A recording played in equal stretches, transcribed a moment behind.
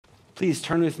Please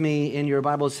turn with me in your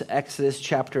Bibles to Exodus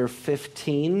chapter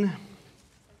 15.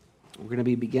 We're going to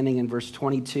be beginning in verse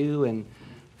 22 and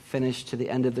finish to the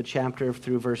end of the chapter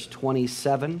through verse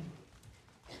 27.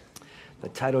 The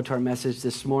title to our message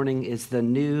this morning is The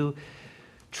New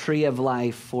Tree of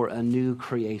Life for a New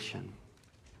Creation.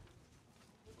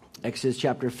 Exodus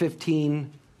chapter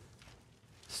 15,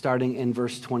 starting in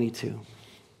verse 22.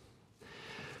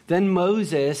 Then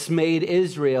Moses made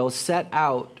Israel set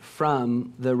out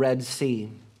from the Red Sea,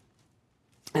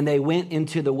 and they went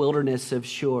into the wilderness of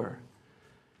Shur.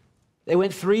 They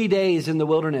went 3 days in the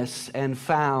wilderness and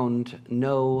found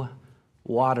no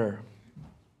water.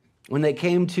 When they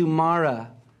came to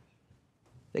Marah,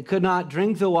 they could not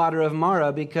drink the water of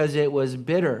Marah because it was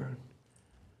bitter.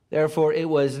 Therefore it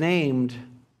was named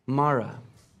Marah.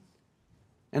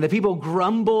 And the people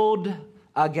grumbled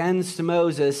against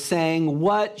Moses, saying,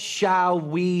 "What shall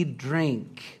we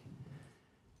drink?"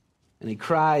 And he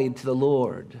cried to the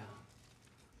Lord. And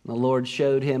the Lord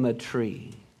showed him a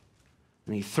tree.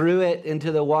 And he threw it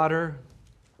into the water,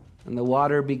 and the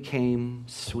water became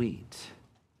sweet.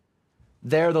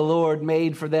 There the Lord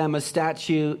made for them a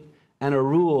statute and a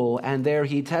rule, and there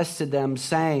he tested them,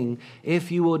 saying,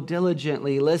 "If you will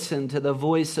diligently listen to the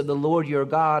voice of the Lord your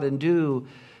God and do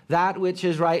that which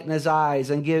is right in his eyes,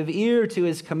 and give ear to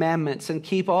his commandments, and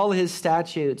keep all his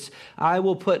statutes, I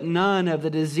will put none of the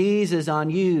diseases on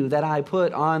you that I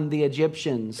put on the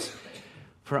Egyptians,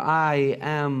 for I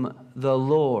am the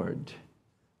Lord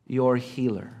your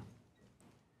healer."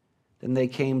 Then they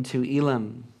came to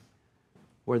Elim,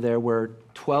 where there were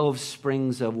 12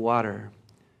 springs of water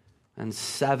and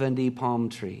 70 palm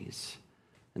trees,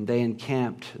 and they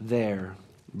encamped there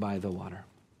by the water.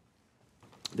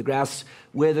 The grass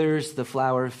withers, the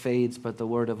flower fades, but the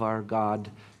word of our God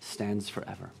stands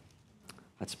forever.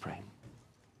 Let's pray.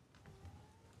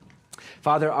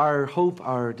 Father, our hope,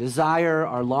 our desire,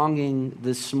 our longing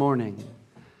this morning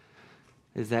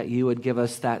is that you would give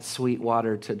us that sweet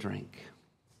water to drink.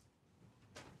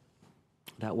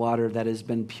 That water that has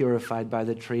been purified by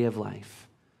the tree of life.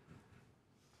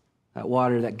 That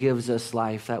water that gives us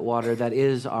life. That water that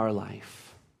is our life.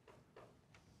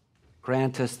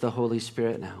 Grant us the Holy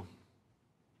Spirit now,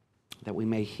 that we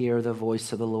may hear the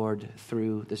voice of the Lord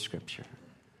through the Scripture.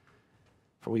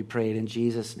 For we pray it in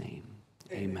Jesus' name.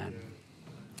 Amen.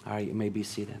 All right, you may be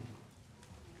seated.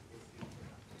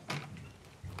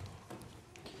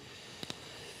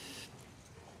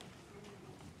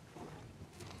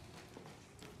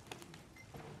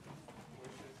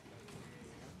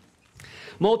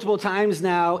 Multiple times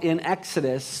now in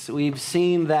Exodus, we've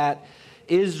seen that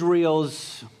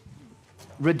Israel's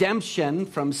redemption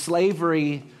from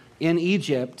slavery in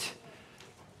Egypt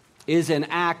is an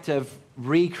act of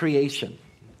recreation.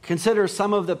 Consider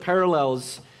some of the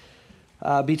parallels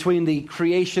between the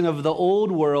creation of the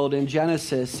old world in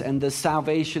Genesis and the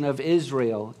salvation of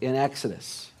Israel in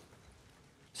Exodus.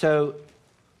 So,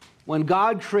 when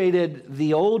God created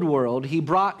the old world, he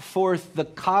brought forth the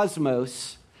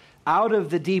cosmos out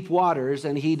of the deep waters,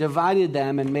 and he divided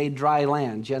them and made dry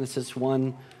land. Genesis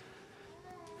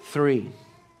 1:3.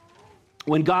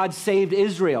 When God saved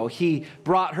Israel, he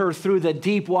brought her through the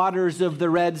deep waters of the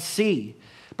Red Sea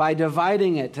by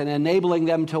dividing it and enabling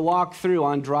them to walk through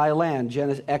on dry land.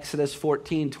 Exodus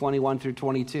 14:21 through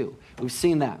 22. We've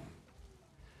seen that.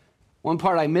 One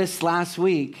part I missed last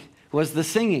week was the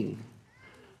singing.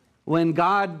 When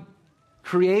God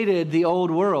created the old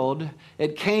world,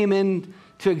 it came into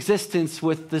existence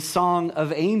with the song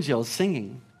of angels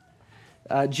singing.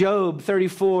 Job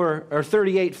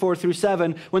 38, 4 through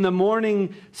 7, when the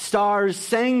morning stars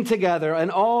sang together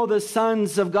and all the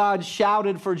sons of God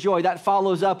shouted for joy. That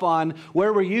follows up on,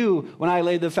 where were you when I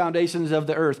laid the foundations of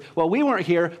the earth? Well, we weren't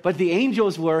here, but the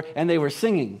angels were, and they were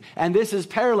singing. And this is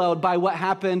paralleled by what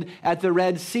happened at the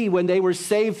Red Sea. When they were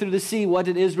saved through the sea, what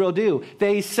did Israel do?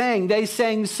 They sang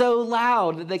so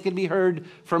loud that they could be heard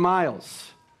for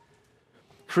miles.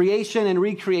 Creation and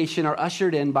recreation are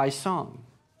ushered in by song.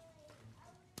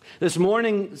 This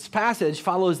morning's passage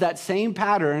follows that same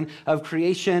pattern of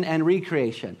creation and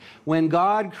recreation. When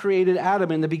God created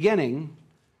Adam in the beginning,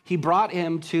 he brought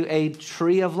him to a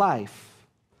tree of life,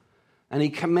 and he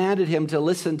commanded him to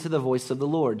listen to the voice of the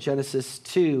Lord. Genesis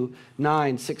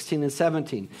 2:9, 16, and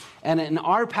 17. And in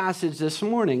our passage this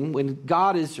morning, when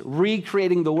God is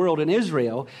recreating the world in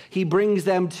Israel, he brings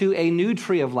them to a new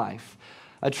tree of life,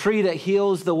 a tree that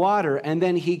heals the water, and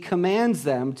then he commands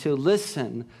them to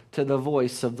listen to the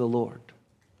voice of the Lord.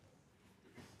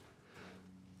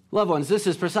 Loved ones, this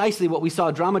is precisely what we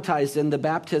saw dramatized in the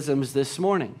baptisms this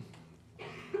morning.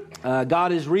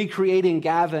 God is recreating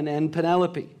Gavin and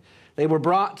Penelope. They were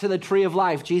brought to the tree of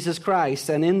life, Jesus Christ,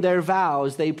 and in their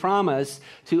vows, they promised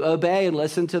to obey and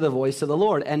listen to the voice of the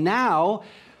Lord. And now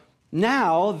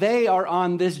they are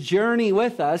on this journey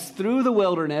with us through the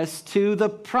wilderness to the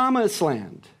promised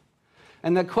land.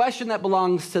 And the question that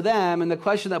belongs to them and the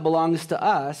question that belongs to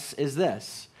us is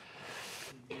this: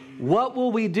 what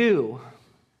will we do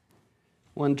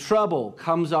when trouble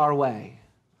comes our way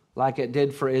like it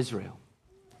did for Israel?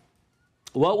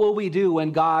 What will we do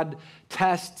when God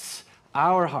tests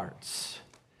our hearts?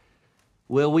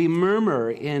 Will we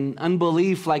murmur in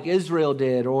unbelief like Israel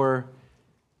did, or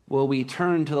will we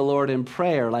turn to the Lord in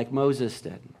prayer like Moses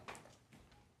did?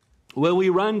 Will we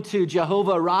run to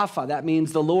Jehovah Rapha, that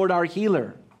means the Lord our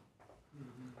healer?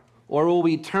 Or will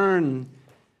we turn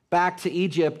back to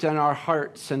Egypt in our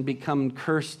hearts and become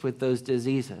cursed with those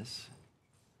diseases?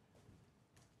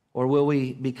 Or will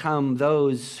we become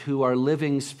those who are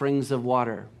living springs of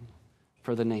water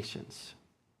for the nations?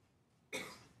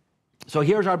 So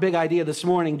here's our big idea this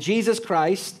morning. Jesus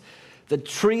Christ, the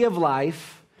tree of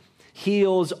life,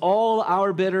 heals all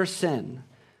our bitter sin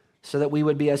so that we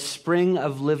would be a spring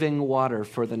of living water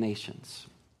for the nations.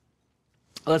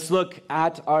 Let's look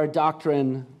at our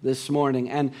doctrine this morning.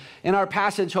 And in our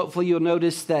passage, hopefully you'll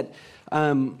notice that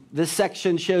this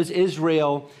section shows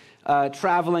Israel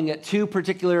traveling at two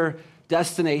particular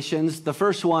destinations. The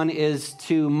first one is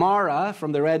to Marah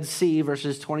from the Red Sea,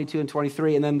 verses 22 and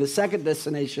 23. And then the second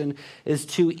destination is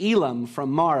to Elim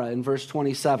from Marah in verse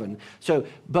 27. So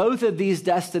both of these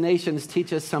destinations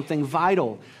teach us something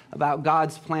vital about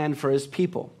God's plan for his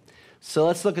people. So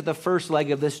let's look at the first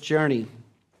leg of this journey.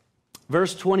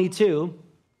 Verse 22,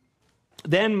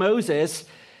 then Moses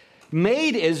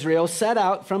made Israel set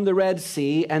out from the Red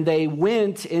Sea, and they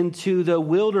went into the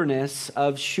wilderness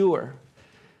of Shur.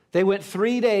 They went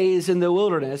 3 days in the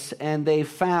wilderness, and they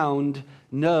found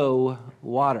no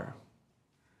water.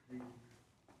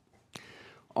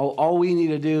 All we need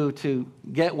to do to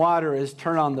get water is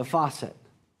turn on the faucet.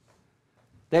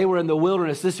 They were in the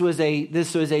wilderness. This was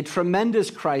a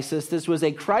tremendous crisis. This was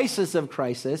a crisis of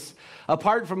crisis.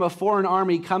 Apart from a foreign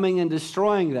army coming and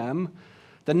destroying them,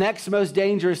 the next most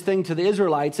dangerous thing to the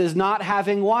Israelites is not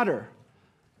having water.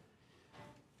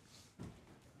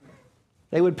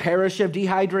 They would perish of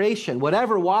dehydration.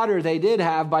 Whatever water they did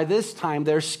have, by this time,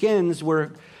 their skins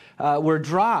were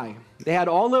dry. They had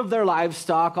all of their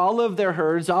livestock, all of their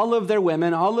herds, all of their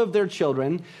women, all of their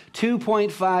children.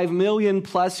 2.5 million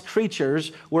plus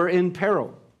creatures were in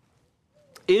peril.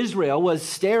 Israel was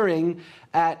staring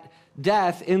at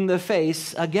death in the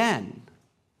face again.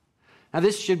 Now,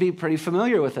 this should be pretty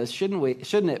familiar with us, shouldn't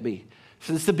it be?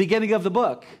 It's the beginning of the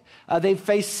book. They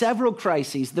faced several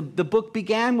crises. The book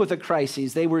began with a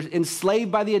crisis. They were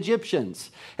enslaved by the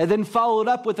Egyptians, and then followed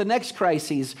up with the next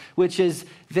crisis, which is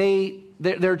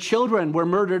their children were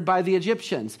murdered by the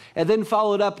Egyptians, and then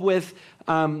followed up with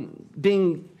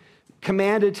being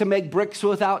commanded to make bricks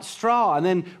without straw. And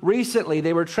then recently,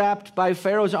 they were trapped by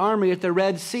Pharaoh's army at the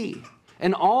Red Sea.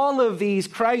 And all of these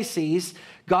crises,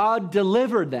 God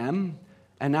delivered them,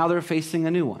 and now they're facing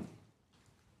a new one.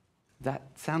 That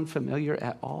sound familiar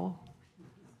at all?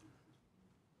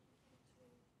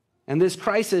 And this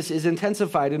crisis is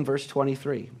intensified in verse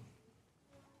 23.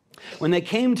 When they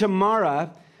came to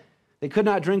Marah, they could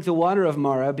not drink the water of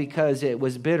Marah because it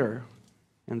was bitter,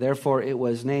 and therefore it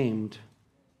was named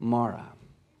Marah.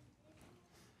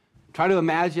 Try to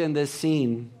imagine this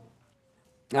scene.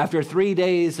 After 3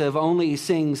 days of only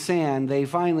seeing sand, they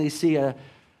finally see a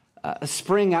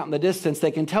spring out in the distance.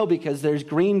 They can tell because there's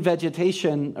green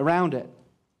vegetation around it.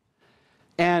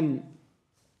 And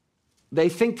they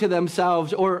think to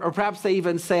themselves, or perhaps they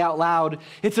even say out loud,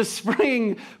 it's a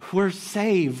spring, we're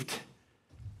saved.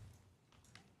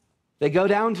 They go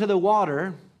down to the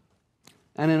water,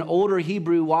 and an older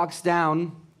Hebrew walks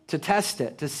down to test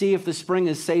it, to see if the spring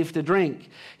is safe to drink.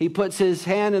 He puts his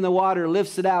hand in the water,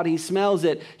 lifts it out, he smells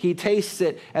it, he tastes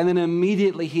it, and then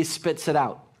immediately he spits it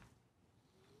out.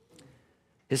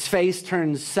 His face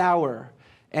turns sour,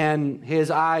 and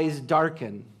his eyes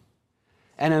darken.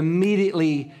 And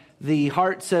immediately the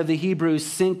hearts of the Hebrews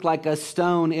sink like a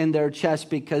stone in their chest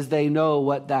because they know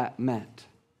what that meant.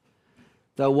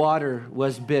 The water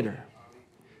was bitter.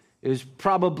 It was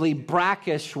probably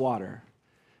brackish water,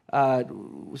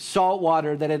 salt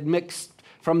water that had mixed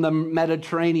from the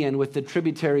Mediterranean with the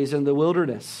tributaries in the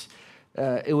wilderness.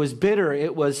 It was bitter,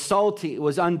 it was salty, it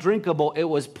was undrinkable, it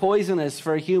was poisonous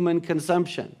for human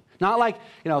consumption. Not like,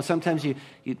 sometimes you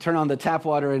turn on the tap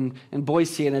water in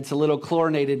Boise and it's a little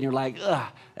chlorinated and you're like,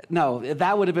 ugh. No,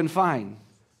 that would have been fine.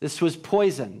 This was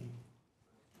poison.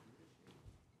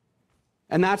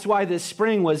 And that's why this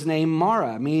spring was named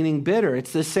Mara, meaning bitter.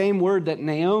 It's the same word that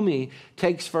Naomi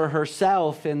takes for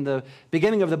herself in the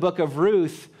beginning of the book of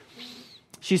Ruth.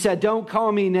 She said, "Don't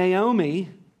call me Naomi."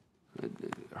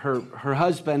 Her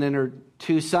husband and her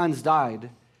 2 sons died.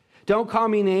 "Don't call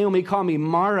me Naomi, call me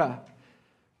Mara,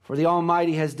 for the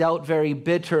Almighty has dealt very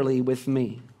bitterly with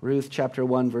me." Ruth chapter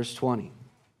 1, verse 20.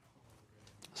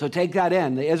 So take that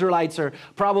in. The Israelites are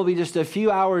probably just a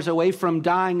few hours away from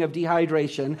dying of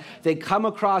dehydration. They come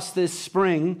across this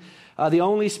spring, the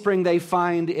only spring they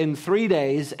find in 3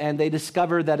 days, and they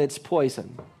discover that it's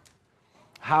poison.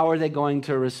 How are they going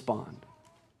to respond?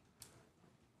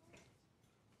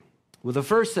 Well, the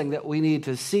first thing that we need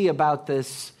to see about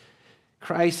this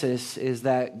crisis is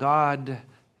that God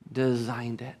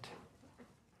designed it.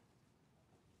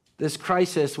 This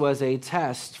crisis was a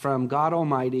test from God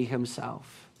Almighty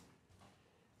himself.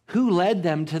 Who led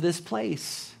them to this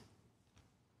place?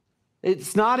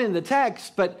 It's not in the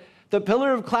text, but the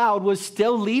pillar of cloud was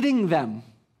still leading them.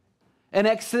 In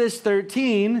Exodus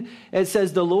 13, it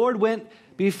says, "The Lord went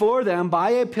before them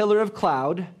by a pillar of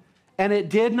cloud, and it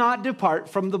did not depart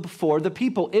from before the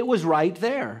people." It was right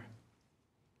there.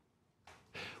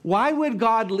 Why would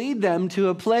God lead them to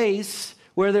a place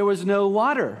where there was no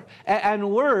water?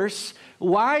 And worse,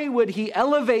 why would he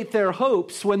elevate their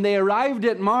hopes when they arrived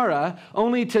at Mara,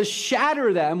 only to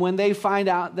shatter them when they find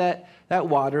out that that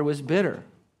water was bitter?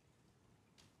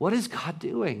 What is God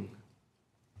doing?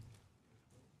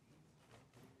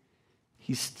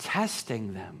 He's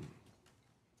testing them.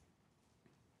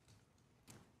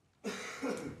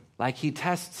 Like he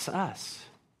tests us.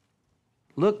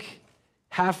 Look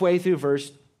halfway through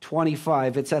verse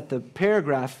 25. It's at the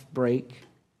paragraph break.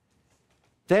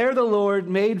 "There the Lord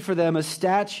made for them a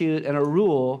statute and a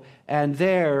rule, and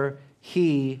there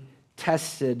he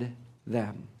tested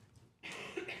them."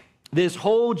 This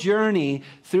whole journey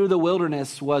through the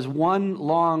wilderness was one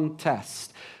long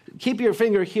test. Keep your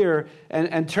finger here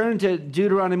and turn to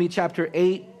Deuteronomy chapter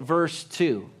 8, verse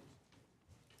 2.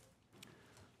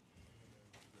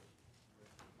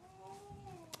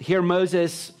 Here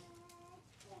Moses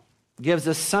gives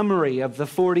a summary of the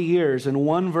 40 years in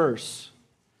one verse.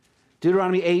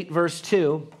 Deuteronomy 8, verse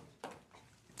 2.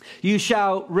 "You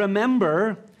shall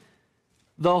remember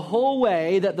the whole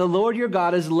way that the Lord your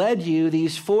God has led you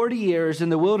these 40 years in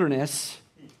the wilderness,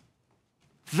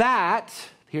 that,"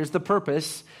 here's the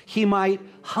purpose, "he might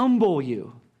humble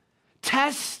you,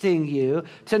 testing you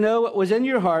to know what was in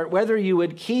your heart, whether you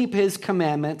would keep his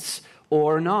commandments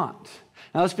or not."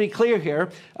 Now, let's be clear here.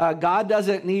 God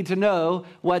doesn't need to know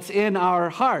what's in our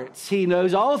hearts. He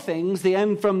knows all things, the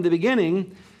end from the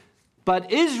beginning,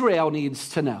 but Israel needs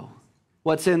to know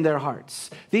what's in their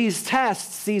hearts. These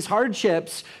tests, these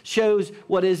hardships, shows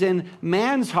what is in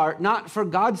man's heart, not for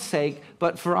God's sake,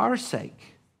 but for our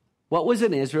sake. What was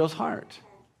in Israel's heart?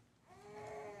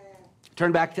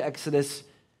 Turn back to Exodus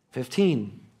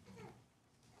 15.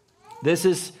 This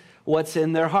is what's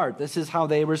in their heart. This is how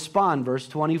they respond. Verse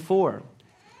 24.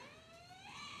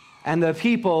 "And the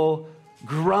people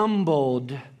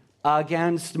grumbled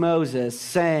against Moses,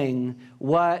 saying,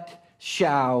 'What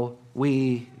shall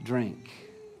we drink?'"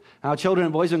 Now,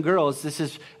 children, boys and girls, this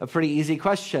is a pretty easy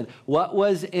question. What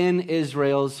was in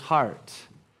Israel's heart?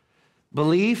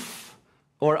 Belief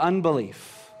or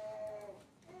unbelief?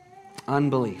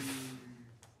 Unbelief.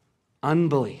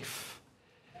 Unbelief.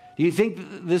 Do you think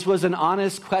this was an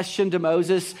honest question to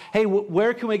Moses? Hey,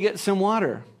 where can we get some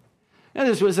water? Now,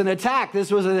 this was an attack.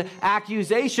 This was an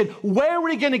accusation. Where are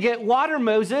we going to get water,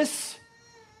 Moses?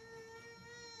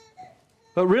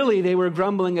 But really, they were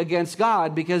grumbling against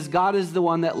God because God is the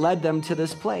one that led them to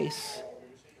this place.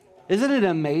 Isn't it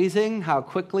amazing how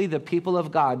quickly the people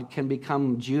of God can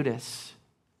become Judas?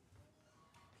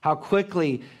 How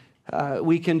quickly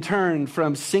we can turn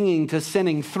from singing to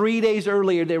sinning. 3 days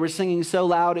earlier, they were singing so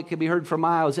loud it could be heard for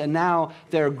miles, and now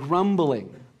they're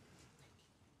grumbling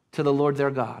to the Lord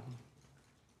their God.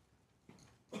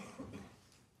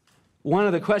 One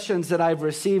of the questions that I've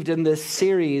received in this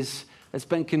series that's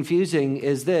been confusing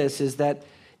is that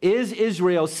is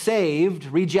Israel saved,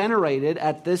 regenerated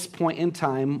at this point in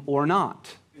time or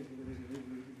not?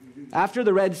 After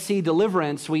the Red Sea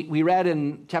deliverance, we read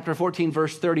in chapter 14,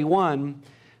 verse 31,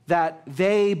 that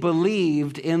they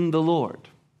believed in the Lord.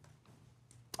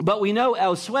 But we know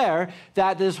elsewhere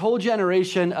that this whole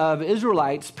generation of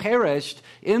Israelites perished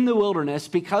in the wilderness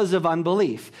because of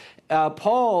unbelief.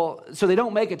 So they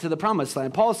don't make it to the promised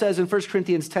land. Paul says in 1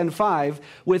 Corinthians 10:5,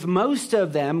 "With most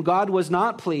of them, God was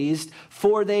not pleased,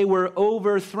 for they were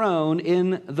overthrown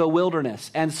in the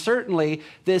wilderness." And certainly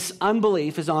this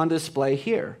unbelief is on display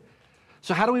here.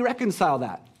 So how do we reconcile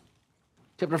that?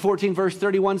 Chapter 14, verse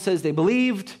 31 says they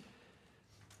believed.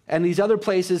 And these other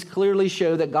places clearly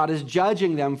show that God is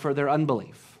judging them for their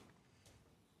unbelief.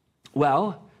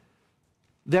 Well,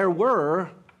 there were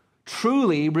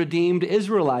truly redeemed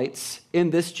Israelites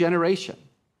in this generation.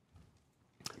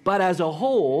 But as a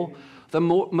whole, the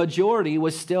majority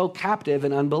was still captive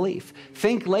in unbelief.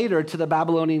 Think later to the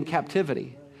Babylonian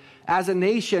captivity. As a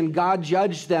nation, God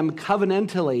judged them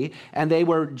covenantally, and they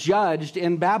were judged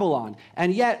in Babylon.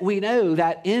 And yet we know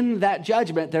that in that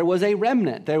judgment, there was a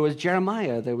remnant. There was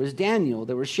Jeremiah, there was Daniel,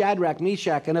 there was Shadrach,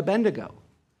 Meshach, and Abednego.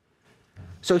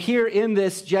 So here in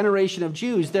this generation of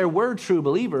Jews, there were true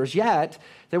believers, yet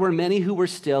there were many who were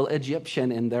still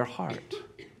Egyptian in their heart.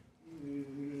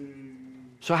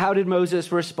 So how did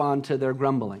Moses respond to their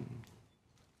grumbling?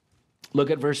 Look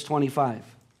at verse 25.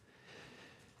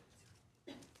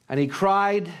 And he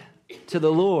cried to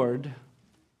the Lord,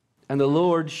 and the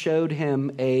Lord showed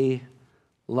him a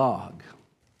log.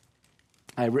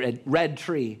 I read red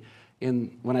tree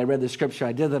when I read the scripture.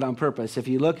 I did that on purpose. If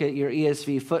you look at your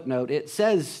ESV footnote, it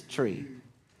says tree.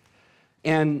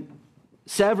 And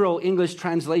several English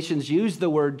translations use the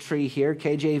word tree here,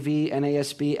 KJV,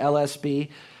 NASB, LSB.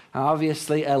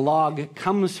 Obviously, a log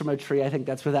comes from a tree. I think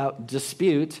that's without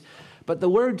dispute. But the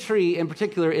word tree in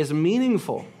particular is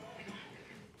meaningful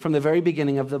from the very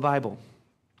beginning of the Bible.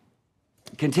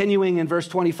 Continuing in verse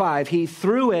 25, he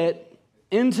threw it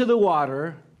into the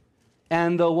water,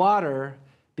 and the water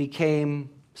became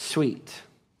sweet.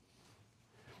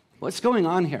 What's going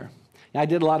on here? I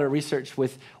did a lot of research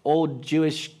with old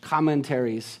Jewish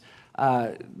commentaries,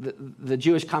 the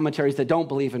Jewish commentaries that don't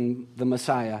believe in the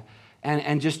Messiah,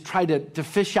 and just tried to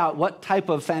fish out what type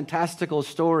of fantastical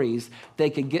stories they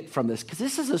could get from this, because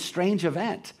this is a strange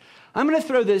event. I'm going to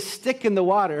throw this stick in the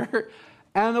water,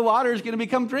 and the water is going to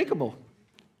become drinkable.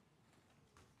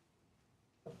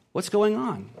 What's going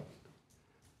on?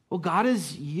 Well, God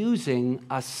is using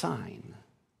a sign.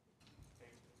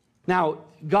 Now,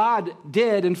 God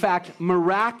did, in fact,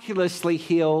 miraculously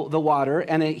heal the water,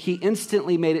 and he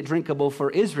instantly made it drinkable for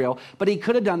Israel. But he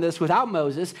could have done this without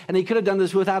Moses, and he could have done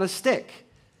this without a stick.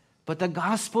 But the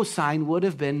gospel sign would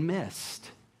have been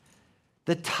missed.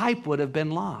 The type would have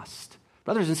been lost.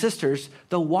 Brothers and sisters,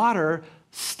 the water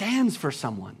stands for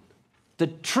someone. The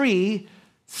tree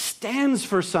stands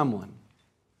for someone.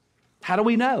 How do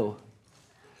we know?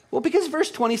 Well, because verse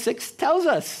 26 tells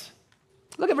us.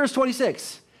 Look at verse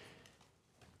 26.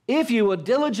 If you will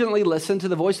diligently listen to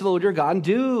the voice of the Lord your God and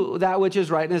do that which is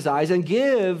right in his eyes and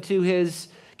give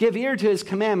ear to his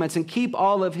commandments and keep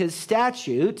all of his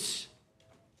statutes,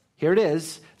 here it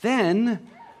is, then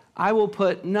I will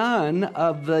put none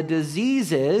of the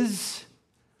diseases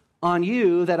on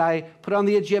you that I put on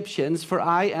the Egyptians, for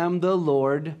I am the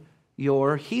Lord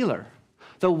your healer.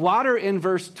 The water in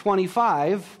verse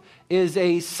 25 is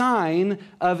a sign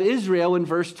of Israel in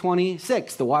verse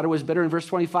 26. The water was bitter in verse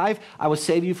 25. I will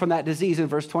save you from that disease in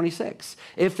verse 26.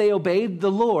 If they obeyed the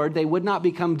Lord, they would not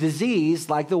become diseased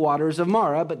like the waters of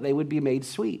Marah, but they would be made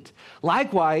sweet.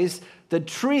 Likewise, the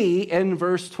tree in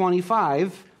verse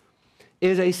 25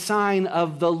 is a sign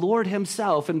of the Lord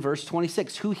himself in verse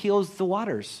 26. Who heals the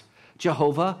waters?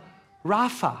 Jehovah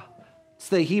Rapha. It's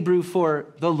the Hebrew for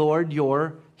the Lord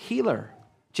your healer.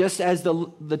 Just as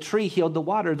the tree healed the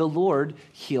water, the Lord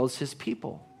heals his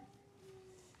people.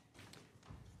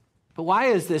 But why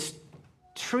is this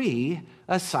tree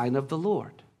a sign of the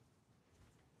Lord?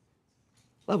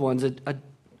 Loved ones,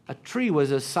 a tree was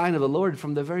a sign of the Lord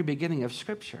from the very beginning of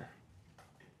Scripture.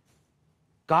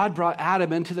 God brought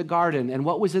Adam into the garden, and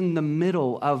what was in the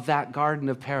middle of that garden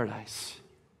of paradise?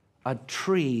 A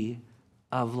tree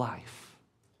of life.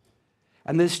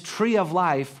 And this tree of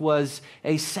life was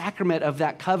a sacrament of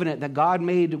that covenant that God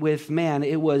made with man.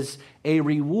 It was a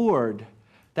reward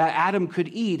that Adam could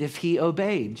eat if he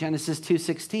obeyed. Genesis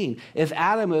 2:16. If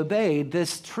Adam obeyed,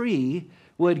 this tree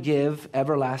would give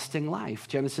everlasting life.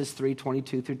 Genesis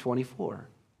 3:22 through 24.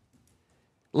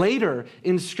 Later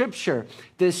in Scripture,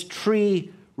 this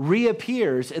tree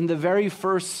reappears in the very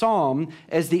first psalm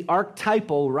as the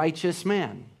archetypal righteous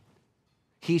man.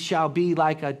 He shall be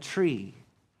like a tree.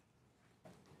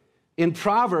 In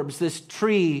Proverbs, this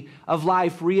tree of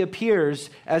life reappears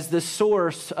as the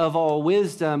source of all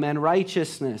wisdom and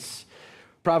righteousness.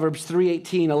 Proverbs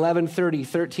 3:18, 11:30,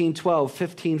 13:12,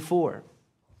 15:4.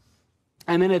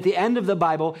 And then at the end of the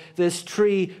Bible, this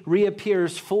tree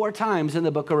reappears 4 times in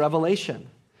the book of Revelation.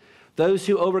 Those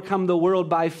who overcome the world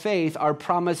by faith are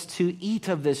promised to eat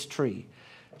of this tree.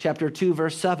 Chapter 2,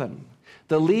 verse 7.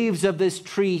 The leaves of this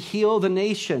tree heal the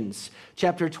nations.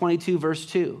 Chapter 22, verse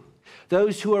 2.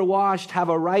 Those who are washed have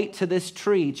a right to this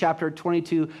tree. Chapter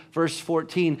 22, verse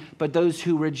 14. But those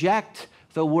who reject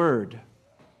the word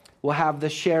will have the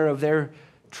share of their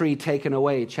tree taken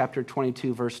away, chapter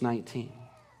 22, verse 19.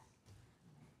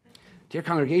 Dear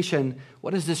congregation,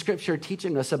 what is the scripture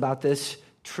teaching us about this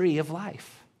tree of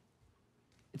life?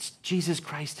 It's Jesus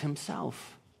Christ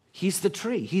himself. He's the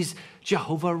tree. He's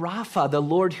Jehovah Rapha, the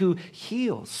Lord who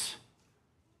heals.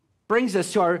 Brings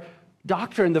us to our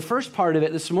doctrine, the first part of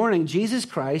it this morning. Jesus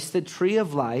Christ, the tree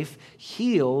of life,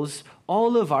 heals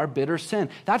all of our bitter sin.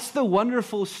 That's the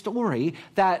wonderful story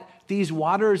that these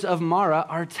waters of Marah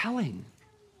are telling.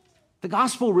 The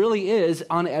gospel really is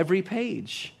on every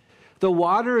page. The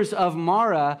waters of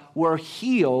Marah were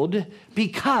healed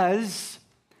because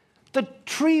the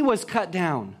tree was cut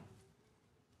down.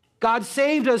 God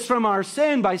saved us from our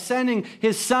sin by sending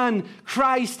his son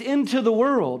Christ into the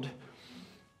world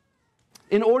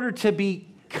in order to be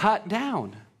cut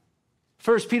down.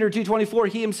 1 Peter 2:24,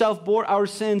 he himself bore our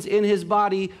sins in his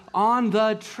body on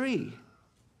the tree.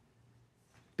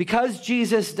 Because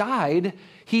Jesus died,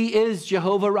 he is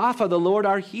Jehovah Rapha, the Lord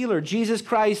our healer. Jesus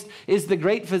Christ is the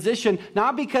great physician,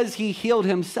 not because he healed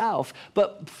himself,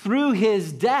 but through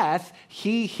his death,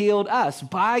 he healed us.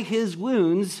 By his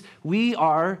wounds, we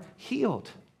are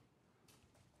healed.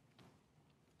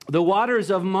 The waters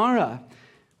of Marah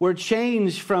were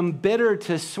changed from bitter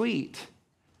to sweet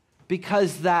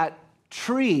because that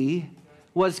tree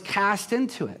was cast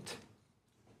into it.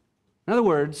 In other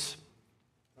words,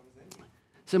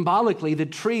 symbolically, the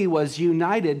tree was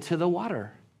united to the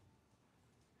water.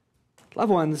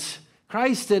 Loved ones,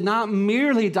 Christ did not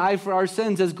merely die for our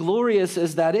sins, as glorious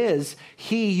as that is.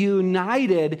 He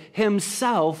united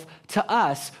himself to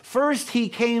us. First, he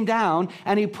came down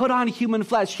and he put on human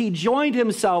flesh. He joined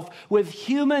himself with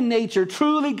human nature,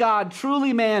 truly God,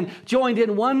 truly man, joined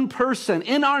in one person,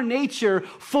 in our nature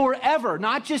forever,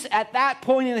 not just at that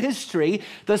point in history.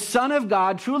 The Son of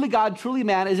God, truly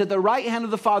man, is at the right hand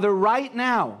of the Father right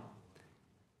now.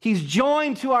 He's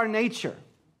joined to our nature.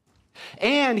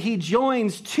 And he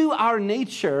joins to our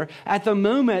nature at the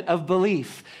moment of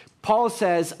belief. Paul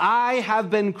says, I have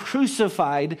been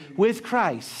crucified with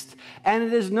Christ, and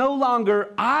it is no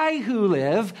longer I who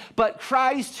live, but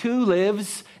Christ who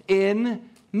lives in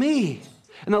me.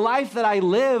 And the life that I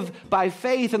live by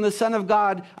faith in the Son of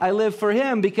God, I live for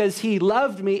him because he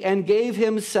loved me and gave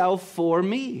himself for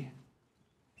me.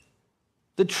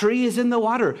 The tree is in the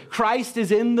water. Christ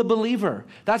is in the believer.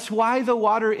 That's why the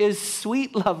water is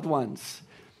sweet, loved ones.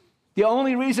 The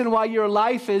only reason why your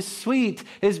life is sweet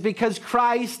is because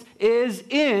Christ is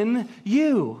in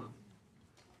you.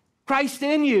 Christ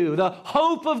in you, the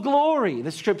hope of glory,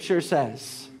 the scripture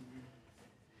says.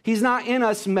 He's not in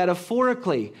us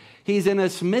metaphorically. He's in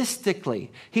us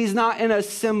mystically. He's not in us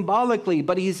symbolically,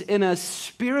 but he's in us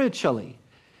spiritually.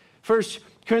 1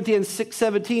 Corinthians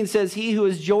 6:17 says, he who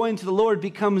is joined to the Lord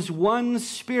becomes one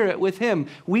spirit with him.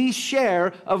 We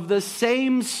share of the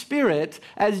same spirit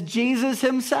as Jesus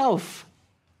himself.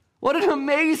 What an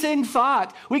amazing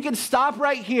thought. We can stop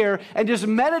right here and just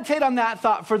meditate on that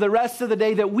thought for the rest of the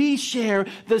day, that we share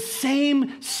the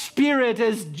same spirit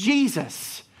as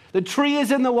Jesus. The tree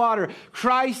is in the water.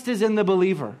 Christ is in the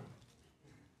believer.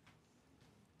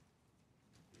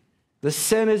 The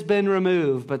sin has been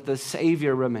removed, but the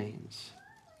Savior remains.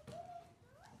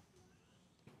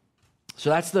 So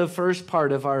that's the first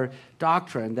part of our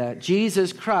doctrine, that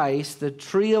Jesus Christ, the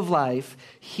tree of life,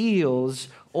 heals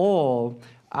all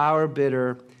our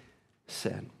bitter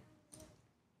sin.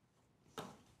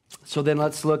 So then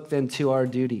let's look then to our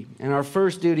duty. And our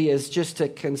first duty is just to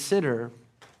consider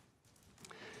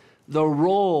the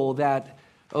role that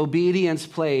obedience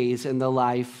plays in the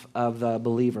life of the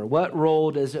believer. What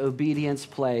role does obedience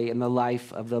play in the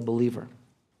life of the believer?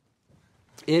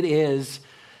 It is, in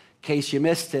case you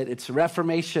missed it, it's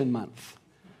Reformation Month.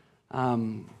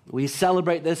 We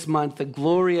celebrate this month the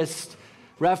glorious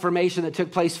Reformation that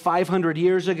took place 500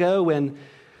 years ago when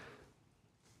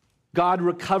God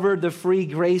recovered the free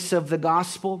grace of the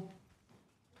gospel.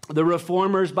 The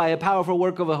reformers, by a powerful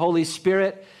work of the Holy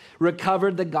Spirit,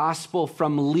 recovered the gospel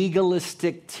from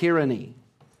legalistic tyranny.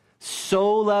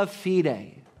 Sola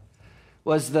fide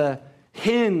was the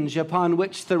hinge upon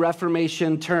which the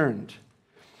Reformation turned.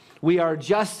 We are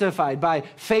justified by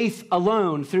faith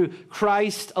alone, through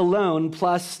Christ alone,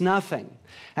 plus nothing.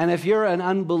 And if you're an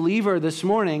unbeliever this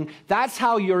morning, that's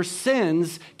how your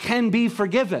sins can be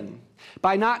forgiven.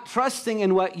 By not trusting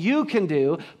in what you can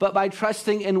do, but by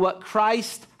trusting in what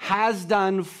Christ has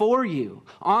done for you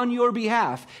on your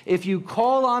behalf. If you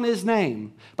call on his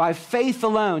name, by faith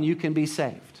alone, you can be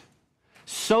saved.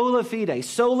 Sola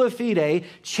fide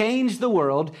changed the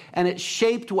world, and it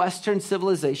shaped Western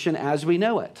civilization as we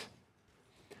know it.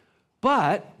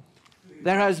 But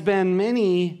there has been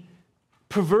many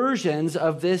perversions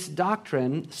of this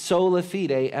doctrine, sola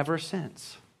fide, ever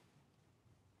since.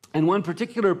 And one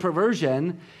particular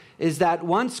perversion is that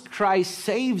once Christ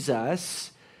saves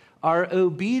us, our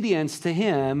obedience to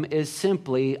him is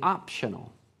simply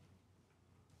optional.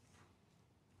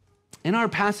 In our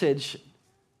passage,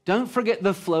 don't forget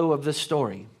the flow of the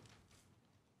story.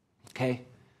 Okay?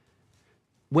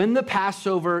 When the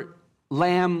Passover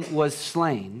lamb was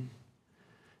slain,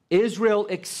 Israel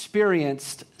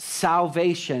experienced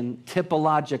salvation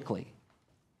typologically.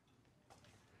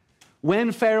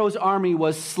 When Pharaoh's army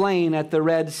was slain at the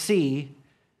Red Sea,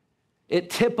 it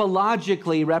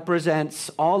typologically represents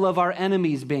all of our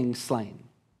enemies being slain.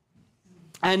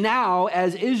 And now,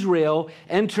 as Israel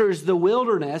enters the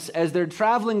wilderness, as they're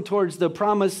traveling towards the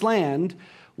promised land,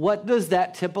 what does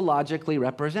that typologically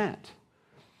represent?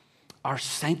 Our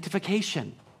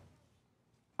sanctification,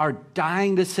 our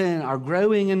dying to sin, our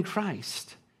growing in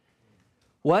Christ.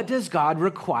 What does God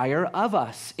require of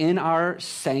us in our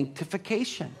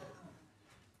sanctification?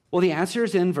 Well, the answer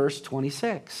is in verse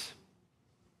 26.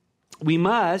 We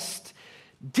must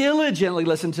diligently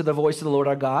listen to the voice of the Lord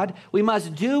our God. We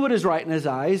must do what is right in his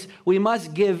eyes. We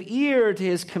must give ear to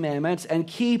his commandments and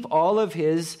keep all of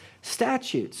his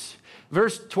statutes.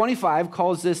 Verse 25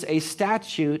 calls this a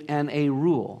statute and a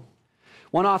rule.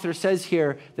 One author says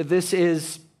here that this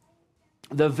is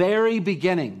the very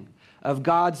beginning of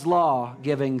God's law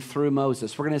giving through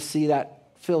Moses. We're going to see that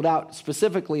filled out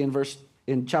specifically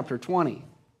in chapter 20.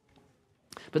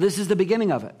 But this is the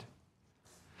beginning of it.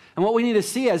 And what we need to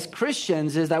see as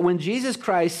Christians is that when Jesus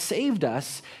Christ saved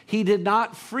us, he did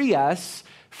not free us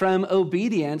from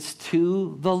obedience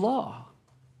to the law.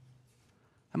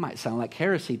 That might sound like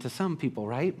heresy to some people,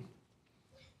 right?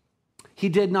 He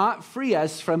did not free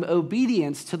us from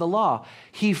obedience to the law.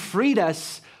 He freed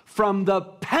us from the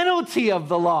penalty of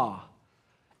the law.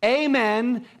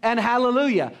 Amen and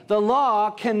hallelujah. The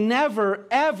law can never,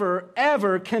 ever,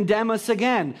 ever condemn us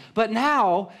again. But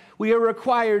now we are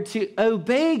required to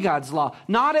obey God's law,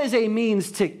 not as a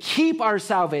means to keep our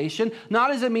salvation,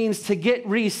 not as a means to get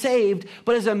resaved,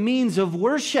 but as a means of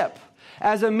worship,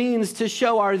 as a means to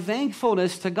show our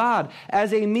thankfulness to God,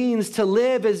 as a means to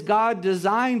live as God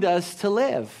designed us to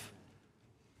live.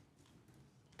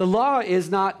 The law is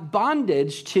not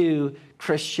bondage to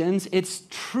Christians, it's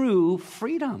true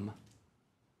freedom.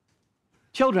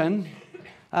 Children,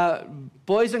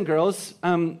 boys and girls,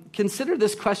 consider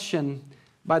this question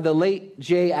by the late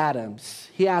Jay Adams.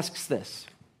 He asks this: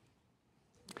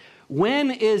 when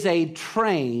is a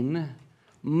train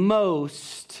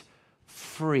most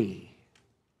free?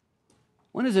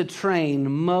 When is a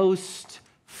train most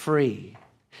free?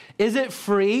 Is it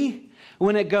free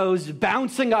when it goes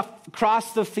bouncing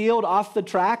across the field, off the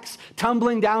tracks,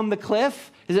 tumbling down the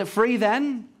cliff? Is it free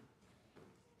then?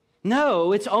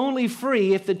 No, it's only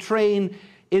free if the train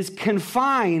is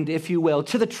confined, if you will,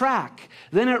 to the track.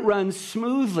 Then it runs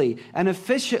smoothly and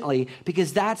efficiently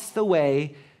because that's the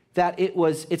way that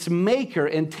its maker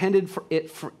intended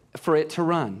for it to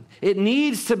run. It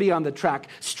needs to be on the track,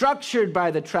 structured by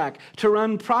the track to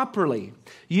run properly.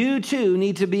 You too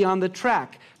need to be on the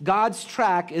track. God's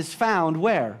track is found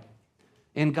where?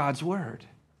 In God's word,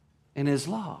 in his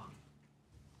law.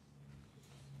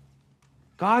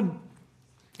 God,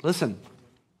 listen,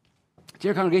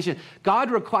 dear congregation, God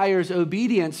requires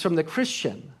obedience from the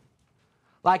Christian,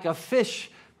 like a fish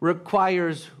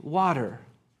requires water,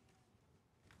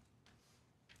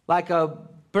 like a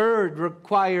bird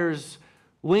requires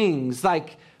wings,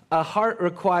 like a heart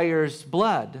requires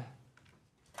blood.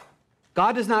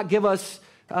 God does not give us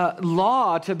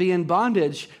law to be in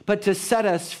bondage, but to set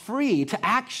us free, to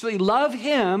actually love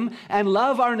him and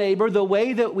love our neighbor the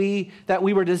way that we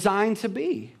were designed to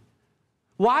be.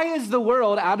 Why is the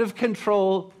world out of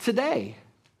control today?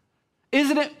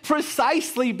 Isn't it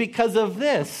precisely because of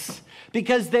this?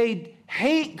 Because they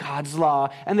hate God's law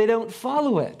and they don't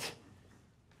follow it.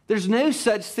 There's no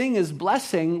such thing as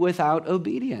blessing without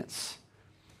obedience.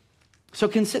 So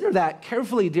consider that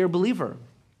carefully, dear believer.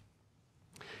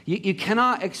 You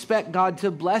cannot expect God to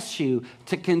bless you,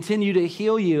 to continue to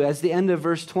heal you, as the end of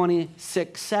verse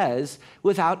 26 says,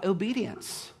 without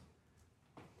obedience.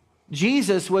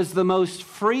 Jesus was the most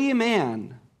free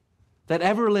man that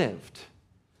ever lived,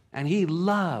 and he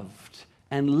loved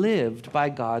and lived by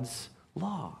God's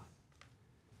law.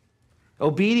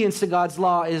 Obedience to God's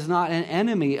law is not an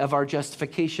enemy of our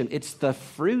justification. It's the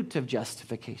fruit of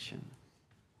justification.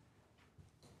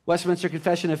 Westminster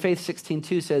Confession of Faith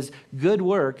 16:2 says, good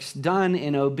works done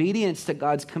in obedience to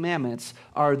God's commandments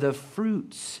are the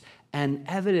fruits and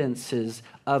evidences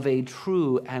of a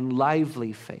true and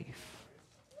lively faith.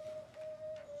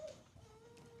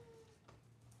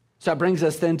 So that brings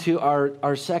us then to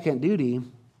our second duty,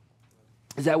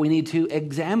 is that we need to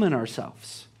examine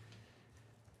ourselves.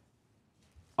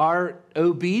 Our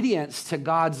obedience to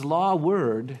God's law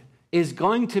word is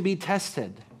going to be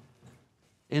tested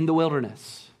in the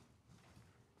wilderness.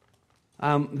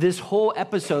 This whole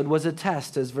episode was a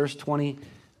test, as verse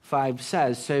 25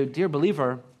 says. So, dear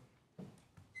believer,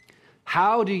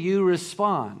 how do you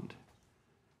respond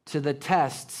to the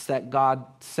tests that God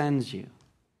sends you?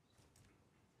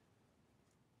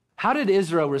 How did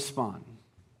Israel respond?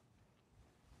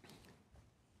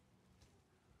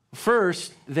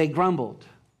 First, they grumbled.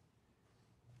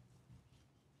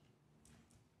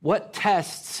 What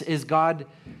tests is God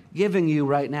giving you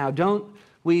right now? Don't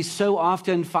we so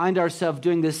often find ourselves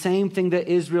doing the same thing that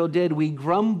Israel did? We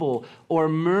grumble or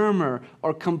murmur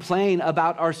or complain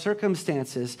about our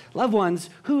circumstances. Loved ones,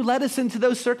 who led us into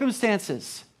those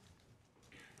circumstances?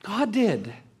 God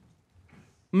did.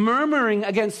 Murmuring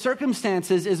against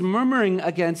circumstances is murmuring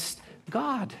against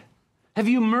God. Have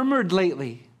you murmured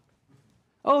lately?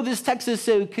 Oh, this text is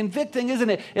so convicting, isn't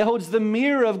it? It holds the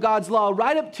mirror of God's law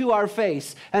right up to our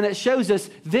face, and it shows us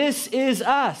this is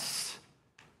us.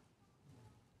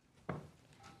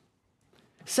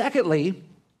 Secondly,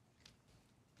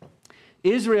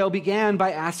 Israel began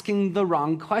by asking the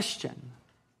wrong question.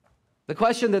 The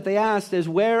question that they asked is,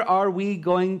 where are we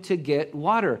going to get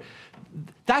water?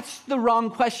 That's the wrong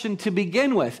question to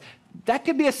begin with. That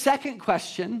could be a second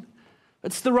question.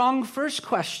 It's the wrong first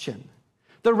question.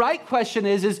 The right question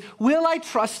is, will I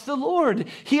trust the Lord?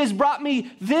 He has brought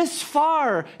me this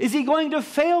far. Is he going to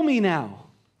fail me now?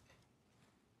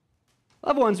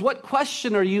 Loved ones, what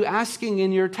question are you asking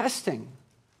in your testing?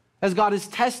 As God is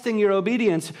testing your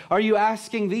obedience, are you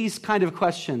asking these kind of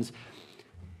questions?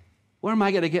 Where am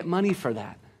I going to get money for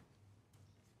that?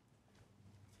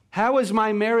 How is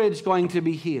my marriage going to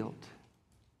be healed?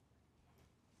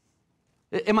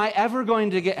 Am I ever going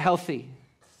to get healthy?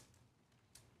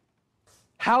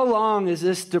 How long is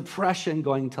this depression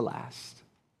going to last?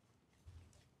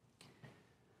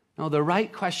 No, the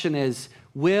right question is,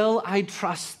 will I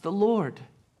trust the Lord?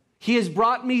 He has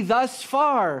brought me thus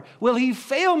far. Will he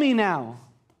fail me now?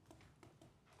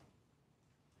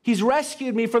 He's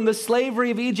rescued me from the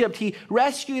slavery of Egypt. He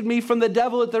rescued me from the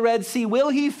devil at the Red Sea. Will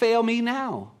he fail me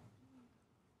now?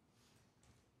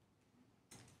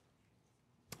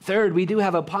 Third, we do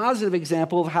have a positive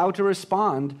example of how to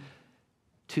respond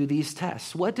to these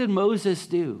tests. What did Moses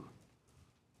do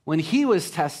when he was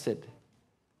tested?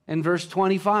 In verse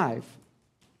 25,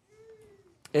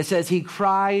 it says he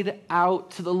cried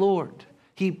out to the Lord.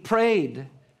 He prayed.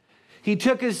 He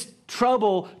took his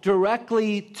trouble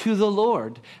directly to the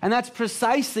Lord. And that's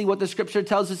precisely what the scripture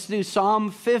tells us to do.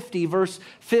 Psalm 50, verse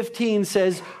 15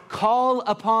 says, call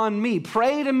upon me,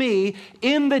 pray to me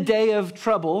in the day of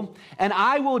trouble, and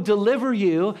I will deliver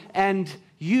you, and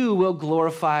you will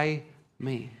glorify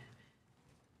me.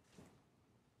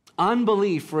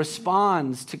 Unbelief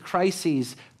responds to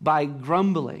crises by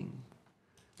grumbling,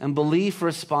 and belief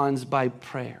responds by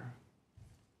prayer.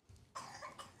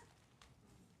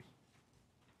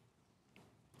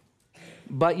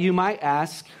 But you might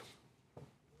ask,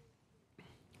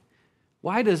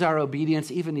 why does our obedience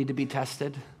even need to be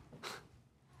tested?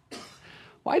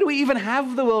 Why do we even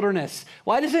have the wilderness?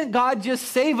 Why doesn't God just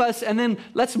save us and then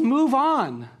let's move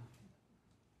on?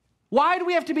 Why do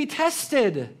we have to be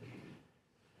tested?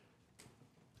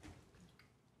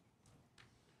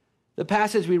 The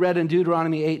passage we read in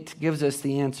Deuteronomy 8 gives us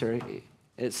the answer.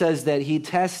 It says that he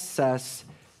tests us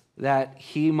that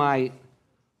he might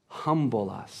humble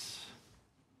us.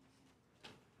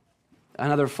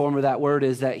 Another form of that word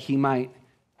is that he might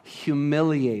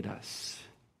humiliate us,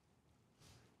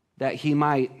 that he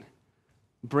might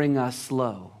bring us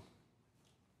low.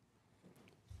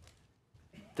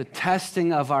 The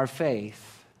testing of our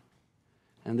faith,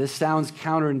 and this sounds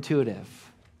counterintuitive,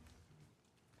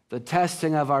 the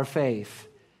testing of our faith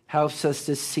helps us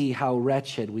to see how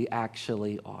wretched we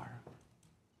actually are.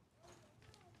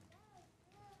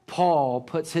 Paul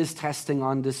puts his testing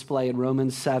on display in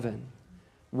Romans 7.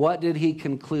 What did he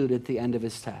conclude at the end of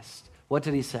his test? What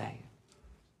did he say?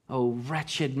 Oh,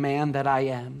 wretched man that I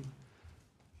am,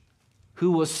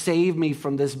 who will save me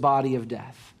from this body of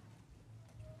death?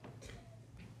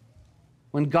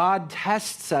 When God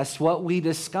tests us, what we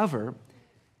discover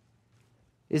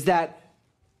is that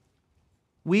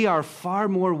we are far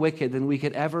more wicked than we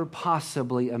could ever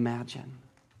possibly imagine.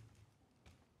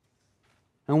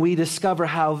 And we discover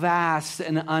how vast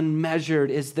and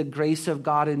unmeasured is the grace of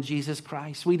God in Jesus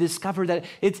Christ. We discover that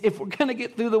if we're going to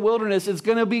get through the wilderness, it's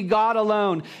going to be God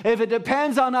alone. If it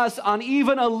depends on us on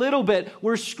even a little bit,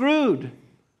 we're screwed.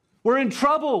 We're in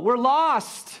trouble. We're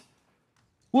lost.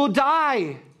 We'll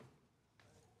die.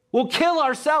 We'll kill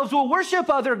ourselves. We'll worship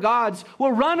other gods.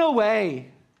 We'll run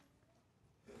away.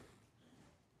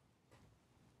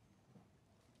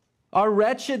 Our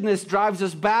wretchedness drives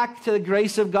us back to the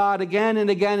grace of God again and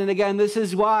again and again. This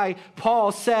is why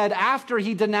Paul said, after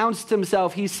he denounced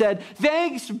himself, he said,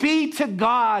 "Thanks be to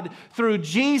God through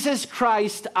Jesus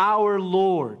Christ our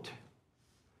Lord."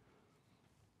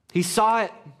 He saw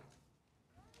it.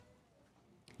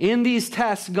 In these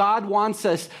tests, God wants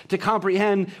us to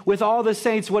comprehend with all the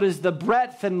saints what is the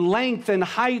breadth and length and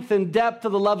height and depth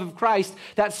of the love of Christ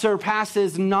that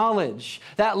surpasses knowledge.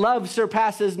 That love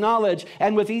surpasses knowledge.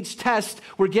 And with each test,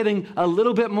 we're getting a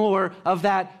little bit more of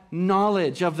that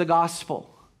knowledge of the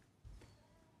gospel.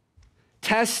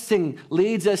 Testing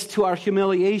leads us to our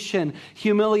humiliation.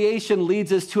 Humiliation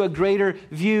leads us to a greater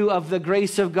view of the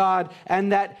grace of God.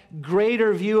 And that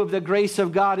greater view of the grace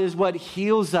of God is what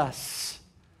heals us.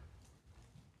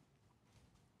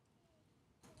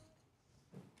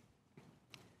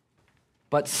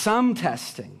 But some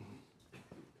testing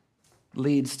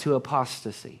leads to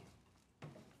apostasy.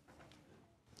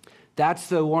 That's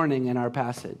the warning in our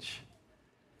passage.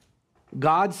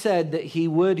 God said that he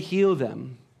would heal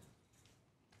them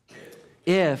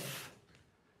if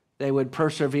they would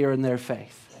persevere in their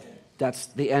faith. That's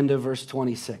the end of verse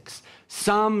 26.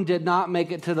 Some did not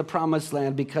make it to the promised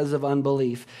land because of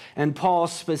unbelief. And Paul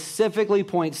specifically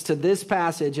points to this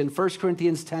passage in 1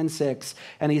 Corinthians 10:6,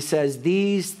 and he says,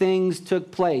 "These things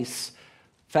took place,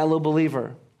 fellow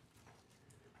believer,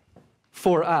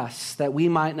 for us, that we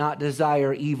might not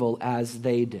desire evil as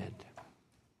they did."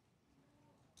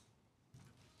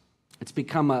 It's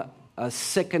become a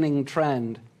sickening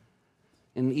trend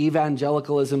in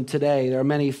evangelicalism today. There are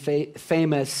many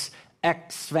famous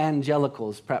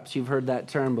ex-evangelicals. Perhaps you've heard that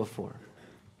term before.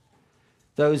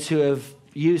 Those who have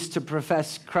used to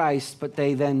profess Christ, but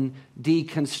they then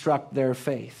deconstruct their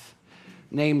faith.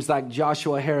 Names like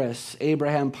Joshua Harris,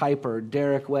 Abraham Piper,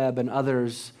 Derek Webb, and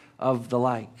others of the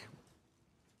like.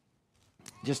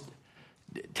 Just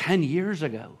 10 years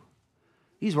ago,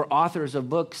 these were authors of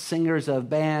books, singers of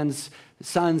bands,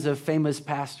 sons of famous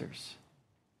pastors.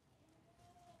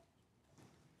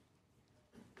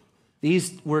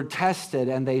 These were tested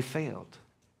and they failed.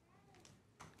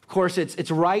 Of course,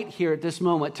 it's right here at this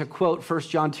moment to quote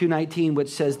 1 John 2:19, which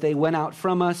says, "They went out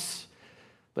from us,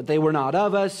 but they were not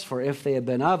of us, for if they had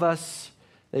been of us,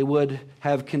 they would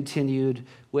have continued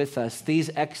with us." These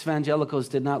ex-evangelicals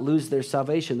did not lose their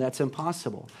salvation. That's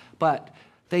impossible. But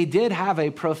they did have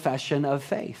a profession of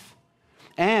faith.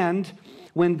 And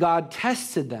when God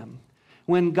tested them,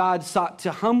 when God sought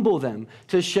to humble them,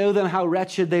 to show them how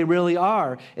wretched they really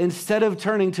are, instead of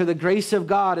turning to the grace of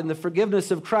God and the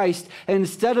forgiveness of Christ, and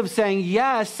instead of saying,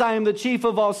 "Yes, I am the chief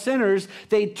of all sinners,"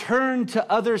 they turned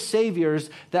to other saviors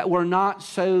that were not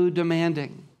so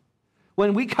demanding.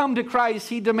 When we come to Christ,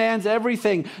 he demands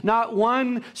everything. Not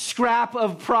one scrap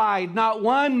of pride, not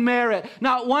one merit,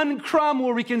 not one crumb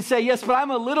where we can say, "Yes, but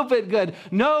I'm a little bit good."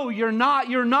 No, you're not.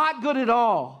 You're not good at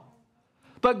all.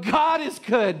 But God is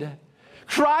good.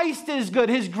 Christ is good.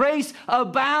 His grace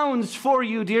abounds for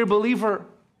you, dear believer.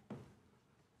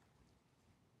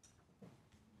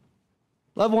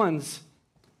 Loved ones,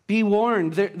 be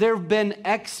warned. There have been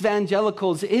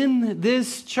ex-evangelicals in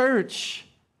this church.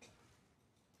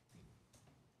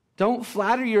 Don't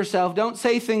flatter yourself. Don't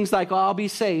say things like, "Oh, I'll be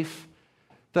safe,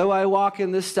 though I walk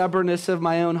in the stubbornness of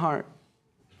my own heart."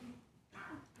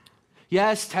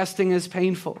 Yes, testing is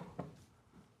painful.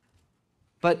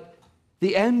 But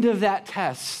the end of that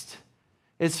test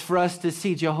is for us to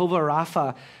see Jehovah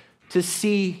Rapha, to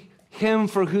see him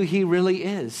for who he really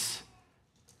is.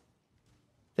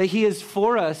 That he is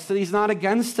for us, that he's not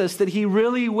against us, that he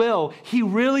really will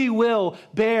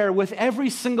bear with every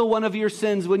single one of your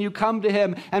sins when you come to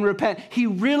him and repent. He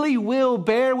really will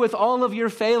bear with all of your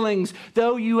failings,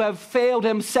 though you have failed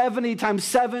him 70 times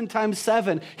 7 times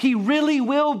 7. He really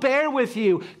will bear with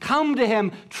you. Come to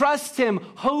him, trust him,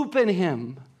 hope in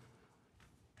him.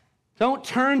 Don't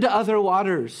turn to other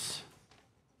waters.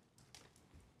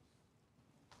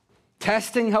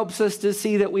 Testing helps us to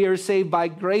see that we are saved by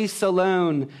grace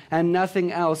alone and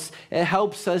nothing else. It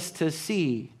helps us to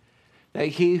see that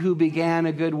he who began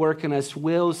a good work in us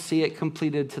will see it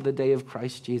completed to the day of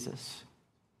Christ Jesus.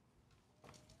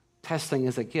 Testing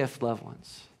is a gift, loved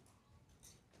ones.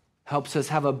 Helps us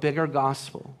have a bigger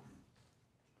gospel.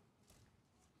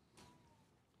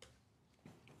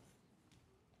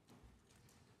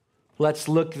 Let's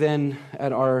look then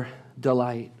at our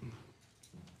delight.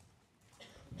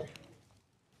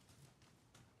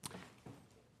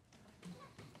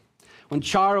 When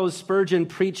Charles Spurgeon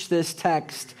preached this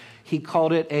text, he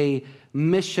called it a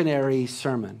missionary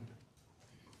sermon.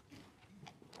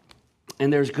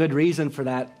 And there's good reason for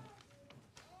that.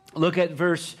 Look at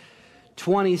verse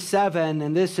 27,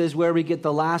 and this is where we get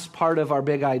the last part of our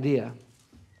big idea.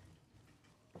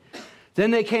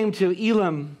 Then they came to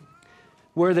Elim,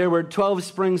 where there were 12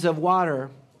 springs of water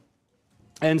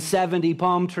and 70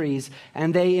 palm trees,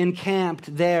 and they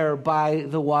encamped there by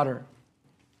the water.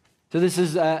 So this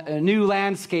is a new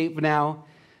landscape now.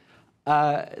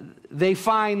 They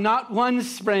find not one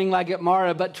spring like at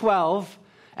Marah, but 12,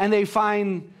 and they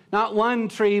find not one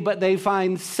tree, but they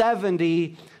find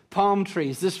 70 palm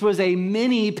trees. This was a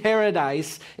mini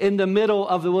paradise in the middle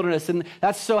of the wilderness. And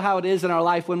that's so how it is in our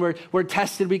life when we're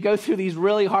tested. We go through these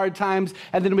really hard times,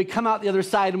 and then we come out the other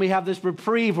side and we have this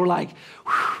reprieve. We're like,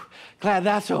 whew, glad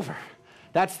that's over.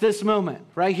 That's this moment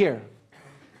right here.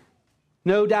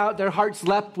 No doubt their hearts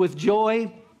leapt with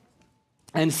joy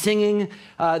and singing.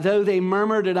 Though they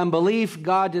murmured in unbelief,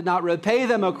 God did not repay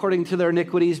them according to their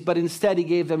iniquities, but instead he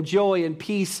gave them joy and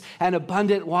peace and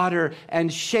abundant water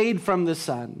and shade from the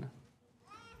sun.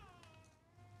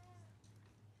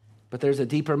 But there's a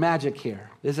deeper magic here,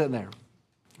 isn't there?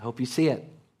 I hope you see it.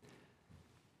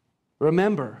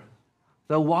 Remember,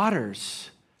 the waters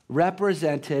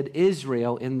represented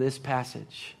Israel in this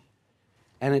passage.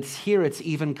 And it's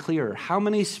even clearer. How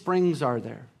many springs are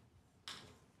there?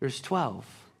 There's 12.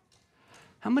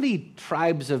 How many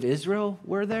tribes of Israel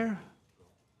were there?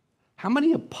 How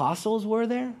many apostles were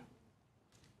there?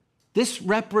 This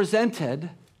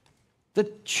represented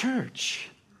the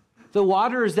church. The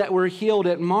waters that were healed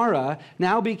at Marah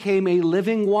now became a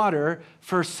living water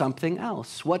for something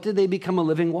else. What did they become a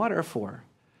living water for?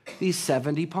 These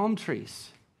 70 palm trees.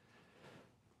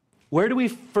 Where do we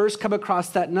first come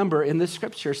across that number in the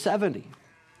scripture, 70?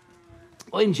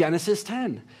 Well, in Genesis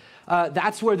 10.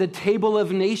 That's where the table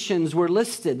of nations were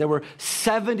listed. There were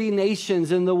 70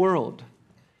 nations in the world.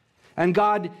 And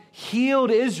God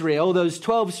healed Israel, those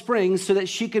 12 springs, so that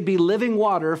she could be living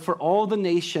water for all the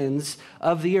nations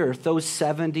of the earth, those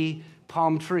 70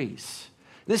 palm trees.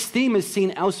 This theme is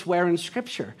seen elsewhere in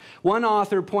Scripture. One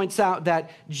author points out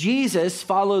that Jesus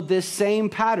followed this same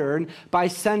pattern by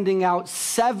sending out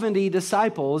 70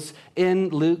 disciples in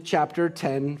Luke chapter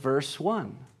 10, verse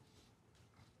 1.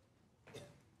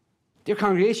 Dear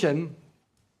congregation,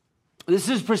 this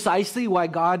is precisely why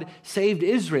God saved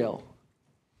Israel.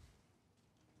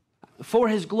 For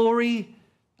his glory,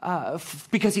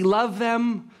 because he loved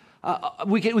them.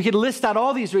 We could list out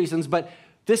all these reasons, but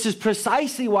this is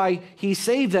precisely why he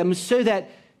saved them, so that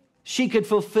she could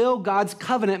fulfill God's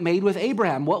covenant made with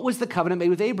Abraham. What was the covenant made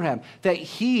with Abraham? That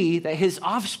his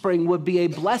offspring would be a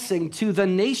blessing to the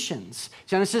nations.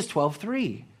 Genesis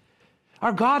 12:3.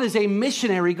 Our God is a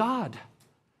missionary God.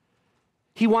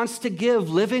 He wants to give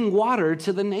living water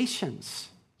to the nations.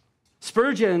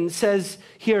 Spurgeon says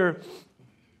here,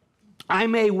 I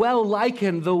may well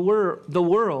liken the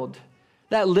world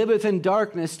that liveth in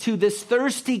darkness to this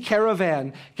thirsty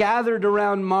caravan gathered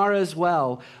around Marah's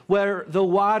well, where the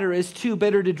water is too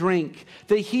bitter to drink.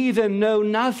 The heathen know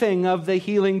nothing of the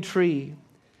healing tree,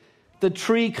 the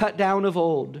tree cut down of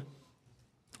old,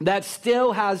 that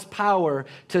still has power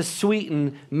to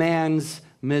sweeten man's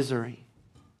misery.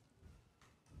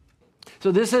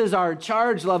 So this is our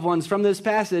charge, loved ones, from this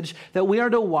passage, that we are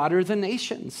to water the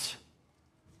nations.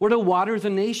 We're to water the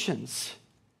nations.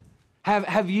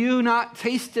 Have you not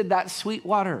tasted that sweet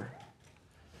water?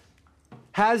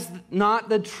 Has not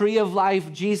the tree of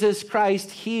life, Jesus Christ,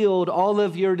 healed all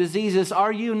of your diseases?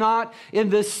 Are you not in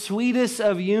the sweetest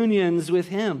of unions with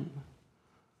him?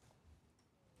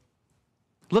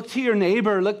 Look to your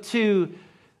neighbor, look to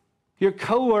your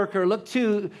coworker, look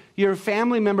to your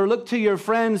family member, look to your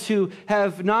friends who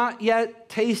have not yet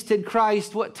tasted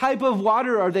Christ. What type of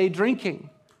water are they drinking?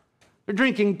 They're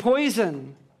drinking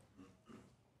poison.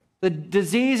 The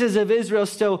diseases of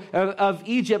of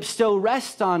Egypt still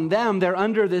rest on them. They're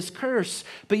under this curse.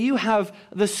 But you have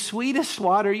the sweetest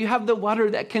water. You have the water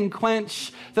that can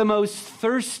quench the most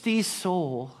thirsty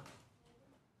soul.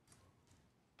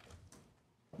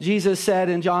 Jesus said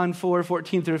in John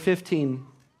 4:14 through 15,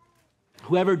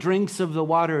 whoever drinks of the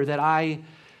water that I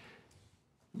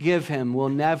give him will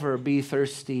never be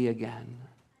thirsty again.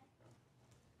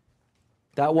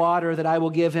 That water that I will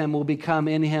give him will become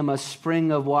in him a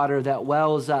spring of water that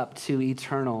wells up to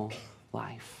eternal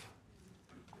life.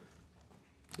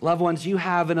 Loved ones, you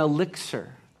have an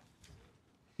elixir.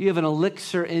 You have an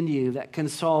elixir in you that can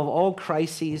solve all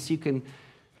crises. You can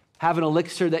have an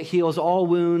elixir that heals all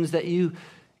wounds, that you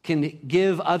can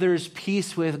give others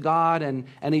peace with God and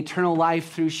eternal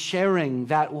life through sharing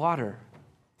that water.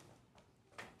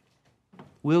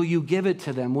 Will you give it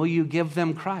to them? Will you give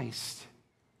them Christ?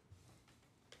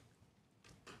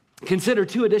 Consider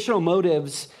two additional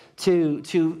motives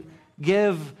to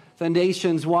give the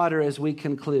nations water as we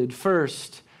conclude.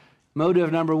 First,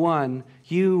 motive number one,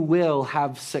 you will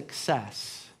have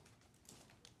success.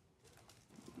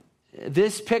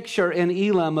 This picture in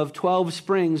Elam of 12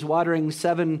 springs watering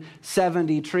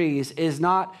 770 trees is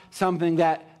not something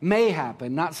that may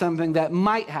happen, not something that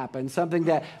might happen, something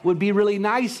that would be really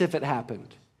nice if it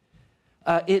happened.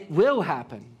 It will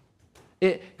happen.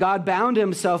 God bound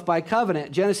himself by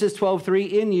covenant. Genesis 12:3,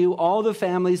 in you all the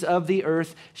families of the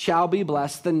earth shall be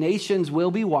blessed. The nations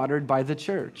will be watered by the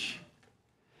church.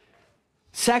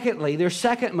 Secondly, their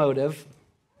second motive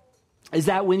is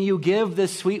that when you give the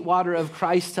sweet water of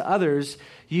Christ to others,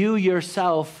 you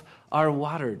yourself are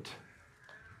watered.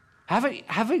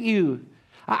 Haven't you,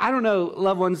 I don't know,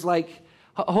 loved ones, like,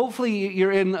 hopefully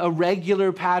you're in a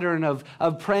regular pattern of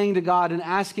praying to God and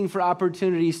asking for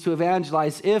opportunities to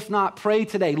evangelize. If not, pray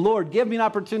today. Lord, give me an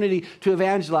opportunity to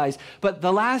evangelize. But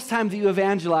the last time that you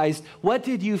evangelized, what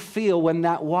did you feel when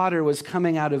that water was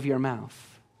coming out of your mouth?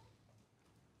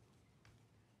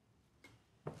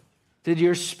 Did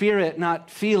your spirit not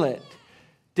feel it?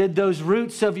 Did those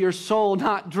roots of your soul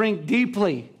not drink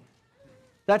deeply?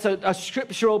 That's a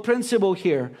scriptural principle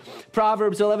here.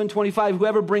 Proverbs 11:25,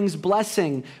 whoever brings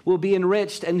blessing will be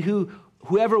enriched, and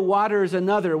whoever waters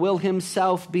another will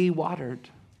himself be watered.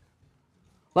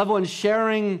 Loved ones,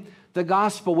 sharing the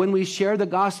gospel, when we share the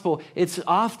gospel, it's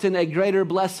often a greater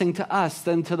blessing to us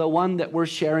than to the one that we're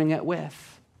sharing it with.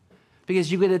 Because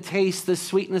you get to taste the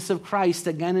sweetness of Christ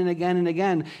again and again and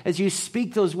again. As you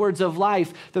speak those words of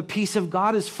life, the peace of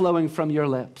God is flowing from your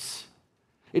lips.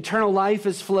 Eternal life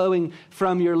is flowing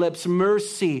from your lips.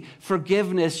 Mercy,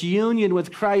 forgiveness, union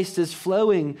with Christ is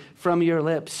flowing from your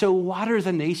lips. So water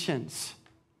the nations.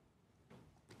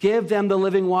 Give them the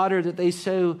living water that they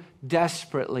so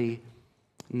desperately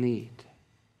need.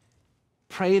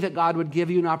 Pray that God would give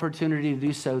you an opportunity to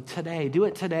do so today. Do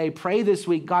it today. Pray this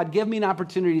week. God, give me an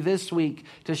opportunity this week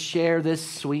to share this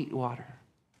sweet water.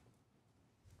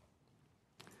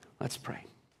 Let's pray.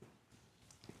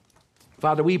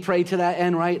 Father, we pray to that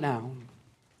end right now.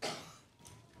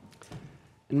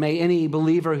 And may any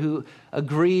believer who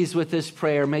agrees with this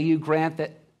prayer, may you grant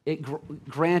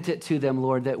it to them,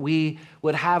 Lord, that we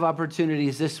would have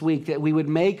opportunities this week, that we would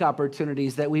make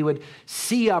opportunities, that we would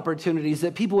see opportunities,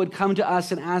 that people would come to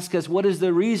us and ask us, what is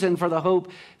the reason for the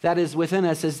hope that is within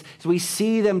us? As we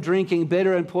see them drinking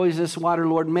bitter and poisonous water,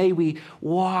 Lord, may we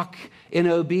walk in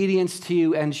obedience to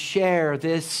you and share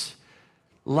this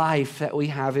life that we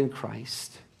have in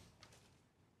Christ.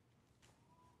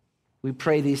 We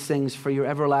pray these things for your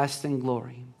everlasting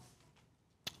glory.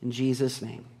 In Jesus'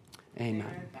 name,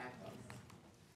 amen.